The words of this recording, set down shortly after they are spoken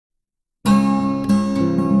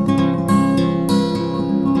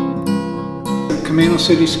Camano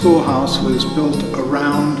City Schoolhouse was built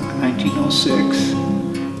around 1906,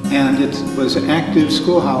 and it was an active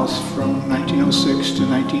schoolhouse from 1906 to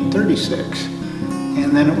 1936.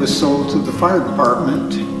 And then it was sold to the fire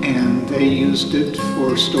department, and they used it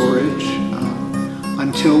for storage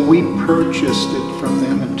until we purchased it from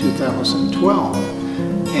them in 2012.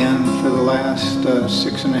 And for the last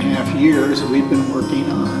 6.5 years, we've been working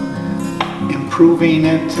on improving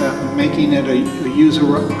it, making it a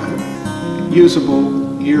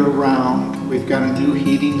usable year-round. We've got a new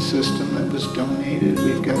heating system that was donated.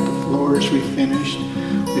 We've got the floors refinished.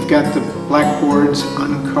 We've got the blackboards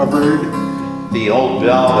uncovered. The old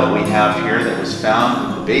bell that we have here that was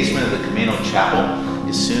found in the basement of the Camano Chapel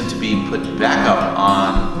is soon to be put back up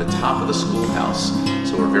on the top of the schoolhouse.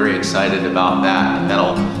 So we're very excited about that, and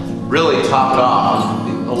that'll really top it off.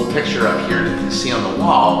 The old picture up here that you can see on the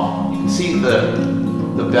wall, you can see the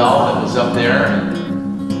bell that was up there, and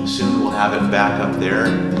soon we'll have it back up there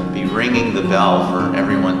and be ringing the bell for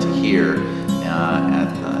everyone to hear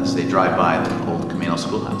as they drive by the old Camano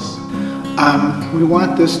Schoolhouse. We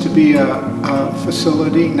want this to be a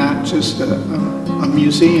facility, not just a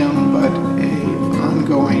museum, but an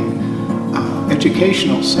ongoing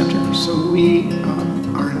educational center. So we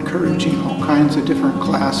are encouraging all kinds of different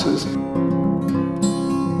classes.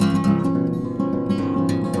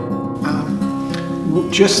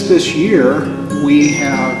 Just this year, we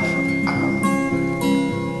have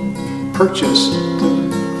purchased the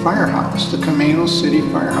firehouse, the Camano City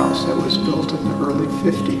Firehouse that was built in the early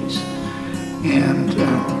 50s. And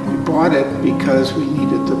we bought it because we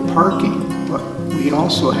needed the parking, but we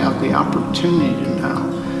also have the opportunity now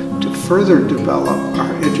to further develop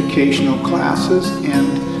our educational classes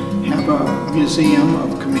and have a museum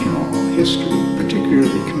of Camano history,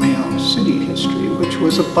 particularly Camano City history, which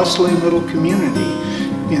was a bustling little community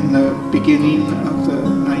in the beginning of the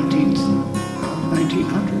 1900s.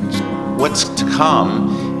 What's to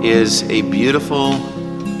come is a beautiful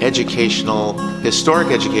historic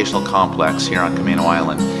educational complex here on Camano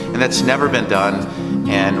Island, and that's never been done,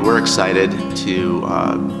 and we're excited to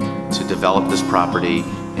develop this property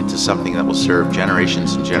into something that will serve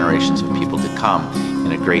generations and generations of people to come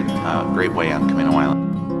in a great way on Camano Island.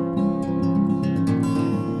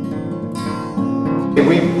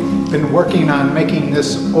 We've been working on making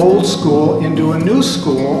this old school into a new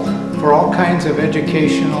school for all kinds of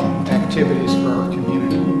educational activities for our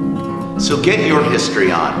community. So get your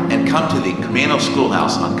history on and come to the Camano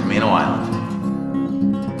Schoolhouse on Camano Island.